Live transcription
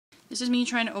This is me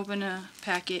trying to open a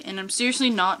packet, and I'm seriously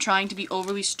not trying to be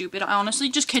overly stupid. I honestly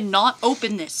just cannot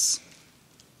open this.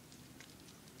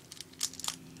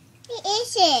 What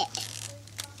is it?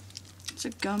 It's a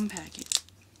gum packet.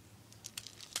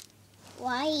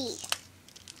 Why?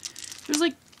 There's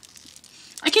like...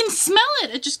 I can smell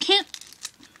it! I just can't...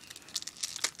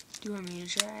 Do you want me to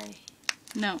try?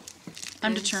 No.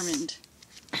 I'm determined.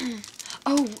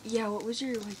 Oh, yeah, what was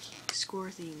your, like, score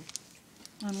thing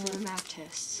On for the what? math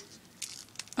tests?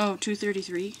 Oh,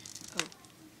 233. Oh.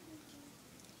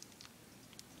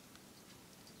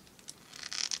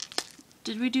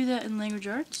 Did we do that in language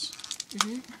arts?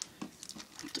 Mm-hmm.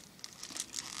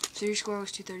 So your score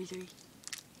was 233?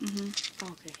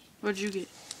 Mm-hmm. Okay. What did you get?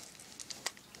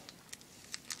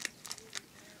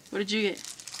 What did you get?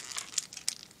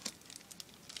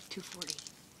 240.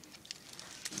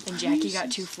 And Jackie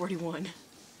got 241.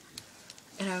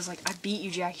 And I was like, I beat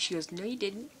you, Jackie. She goes, no, you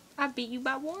didn't. I beat you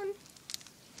by 1.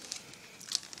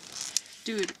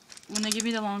 Dude, when they give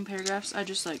me the long paragraphs, I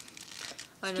just like...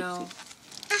 I know.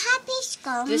 A happy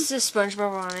scum. This is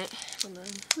SpongeBob on it. Hold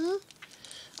on.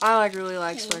 I really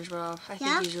like SpongeBob. I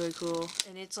think he's really cool.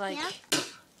 And it's like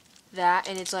that,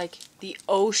 and it's like the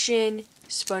ocean,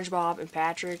 SpongeBob, and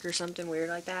Patrick or something weird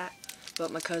like that.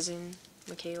 But my cousin,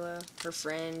 Michaela, her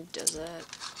friend, does that.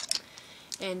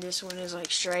 And this one is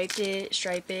like striped,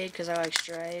 because I like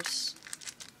stripes.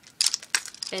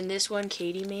 And this one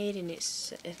Katie made, and it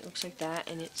looks like that,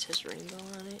 and it says rainbow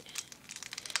on it.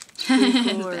 It's pretty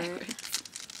cool, right?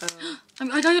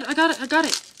 I got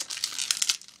it.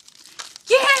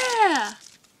 Yeah!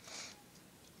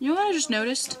 You know what I just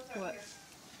noticed? What?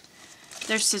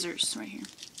 There's scissors right here.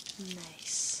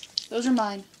 Nice. Those are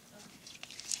mine.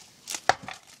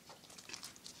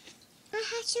 I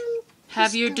have some.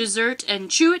 Have your dessert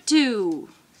and chew it too.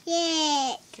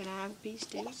 Yeah. Can I have a piece,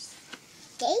 Dates?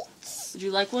 Dates? Would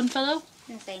you like one, fellow?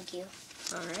 No, thank you.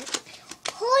 Alright.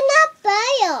 Hold up,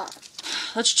 butter.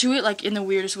 Let's chew it like in the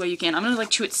weirdest way you can. I'm gonna like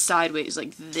chew it sideways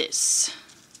like this.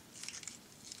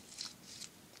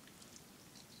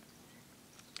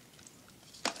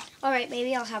 Alright,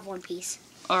 maybe I'll have one piece.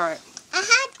 Alright. I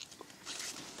had.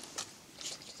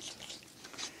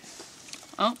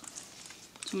 Oh.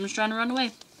 Someone's trying to run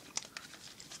away.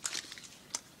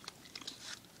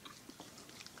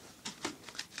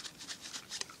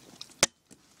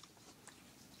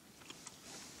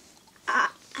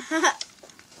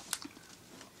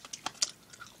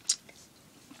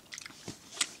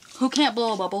 Who can't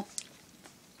blow a bubble?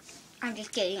 I'm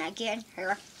just kidding. I can't.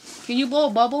 Her. Can you blow a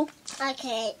bubble? I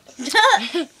can't.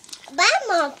 My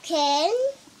mom can.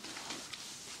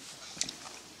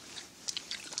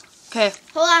 Okay.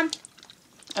 Hold on.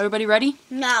 Everybody ready?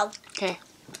 No. Okay.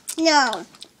 No.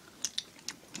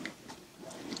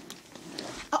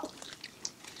 Oh.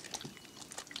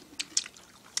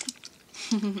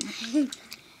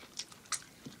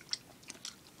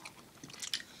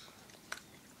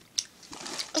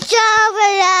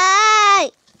 Strawberry.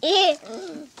 I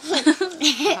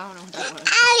don't know what that was.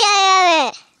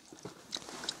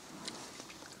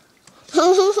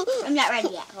 I'm not ready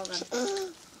yet. Hold on.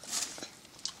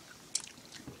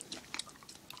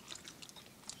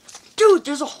 Dude,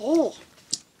 there's a hole.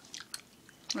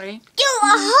 Ready? Do a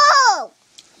hole.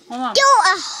 Hold on. Do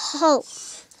a hole.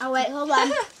 Oh wait, hold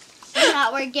on. It's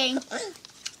not working.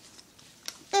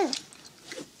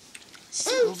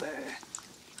 Silver.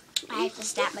 I have to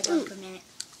stop my dog for a minute.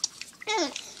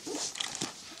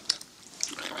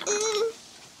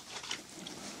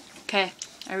 Okay.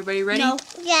 Everybody ready? No.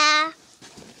 Yeah.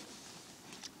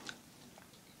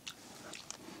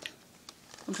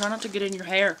 I'm trying not to get in your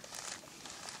hair.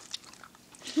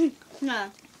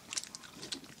 No.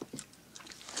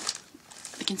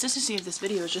 The consistency of this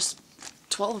video is just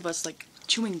 12 of us like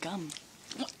chewing gum.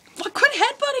 What? Quit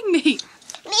headbutting me!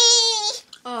 Me.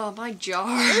 Oh, my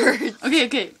jar.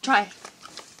 Okay, try.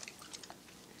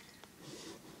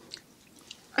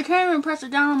 I can't even press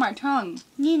it down on my tongue.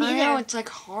 Me I know, neither. it's like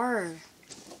hard.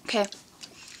 Okay.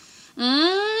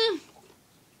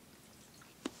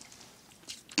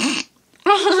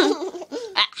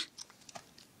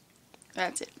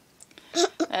 That's it.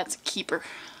 That's a keeper.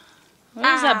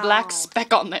 What is that black Ow.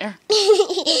 speck on there?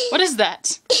 What is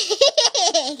that?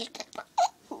 It's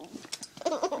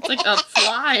like a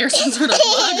fly or some sort of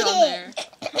bug on there.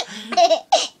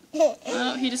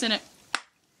 Oh, he just in it.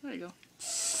 There you go.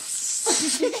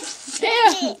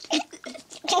 Damn!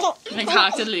 I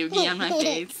cocked a loogie on my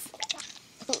face.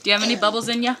 Do you have any bubbles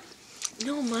in ya?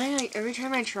 No, mine, like, every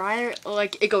time I try it,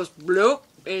 like, it goes bloop,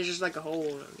 and it's just like a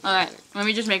hole. Alright, let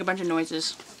me just make a bunch of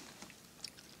noises.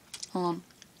 Hold on.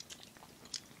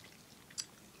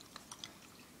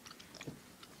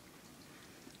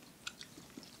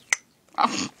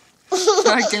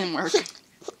 That didn't work.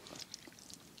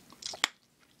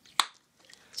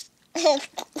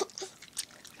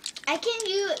 I can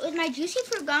do it with my juicy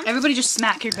fruit gum. Everybody just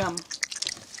smack your gum.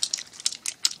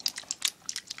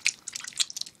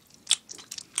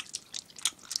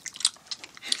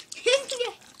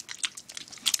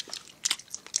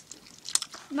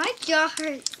 My jaw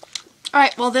hurts.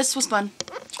 Alright, well this was fun.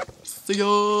 See ya!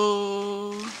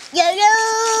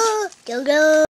 Yo-yo! Yo-yo!